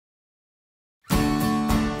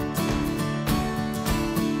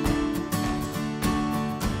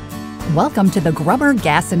Welcome to the GRUBBRR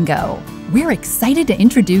Gas & Go. We're excited to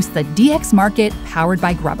introduce the DX Market powered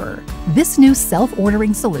by GRUBBRR. This new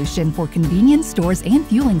self-ordering solution for convenience stores and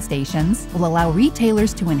fueling stations will allow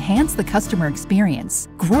retailers to enhance the customer experience,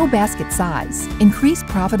 grow basket size, increase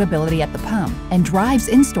profitability at the pump, and drives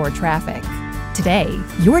in-store traffic. Today,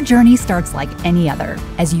 your journey starts like any other.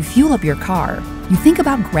 As you fuel up your car, you think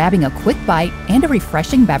about grabbing a quick bite and a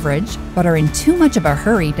refreshing beverage, but are in too much of a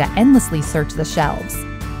hurry to endlessly search the shelves.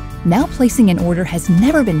 Now placing an order has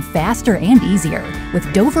never been faster and easier.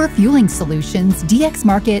 With Dover Fueling Solutions DX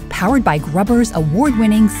Market powered by GRUBBRR's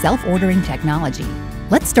award-winning self-ordering technology.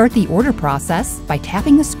 Let's start the order process by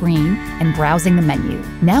tapping the screen and browsing the menu.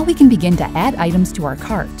 Now we can begin to add items to our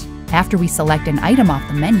cart. After we select an item off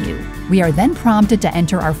the menu, we are then prompted to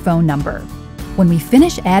enter our phone number. When we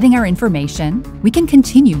finish adding our information, we can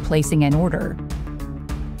continue placing an order.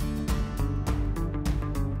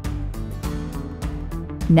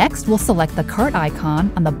 Next, we'll select the cart icon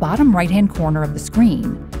on the bottom right-hand corner of the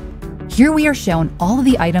screen. Here we are shown all of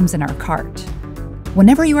the items in our cart.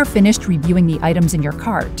 Whenever you are finished reviewing the items in your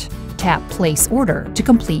cart, tap Place Order to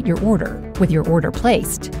complete your order. With your order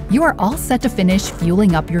placed, you are all set to finish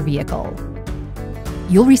fueling up your vehicle.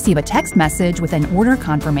 You'll receive a text message with an order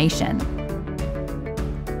confirmation.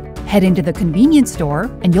 Head into the convenience store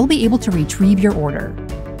and you'll be able to retrieve your order.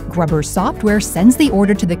 GRUBBRR software sends the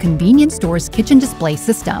order to the convenience store's kitchen display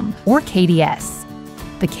system, or KDS.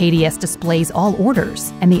 The KDS displays all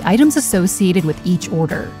orders and the items associated with each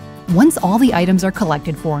order. Once all the items are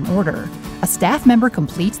collected for an order, a staff member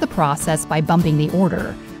completes the process by bumping the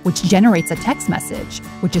order, which generates a text message,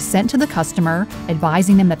 which is sent to the customer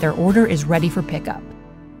advising them that their order is ready for pickup.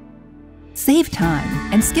 Save time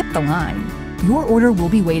and skip the line. Your order will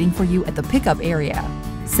be waiting for you at the pickup area.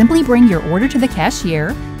 Simply bring your order to the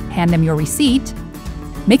cashier, hand them your receipt,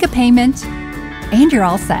 make a payment, and you're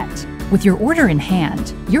all set. With your order in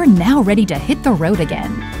hand, you're now ready to hit the road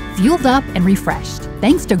again, fueled up and refreshed,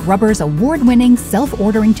 thanks to GRUBBRR's award-winning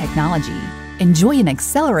self-ordering technology. Enjoy an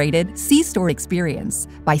accelerated C-store experience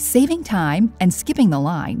by saving time and skipping the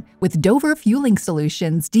line with Dover Fueling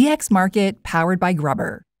Solutions DX Market powered by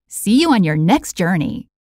GRUBBRR. See you on your next journey.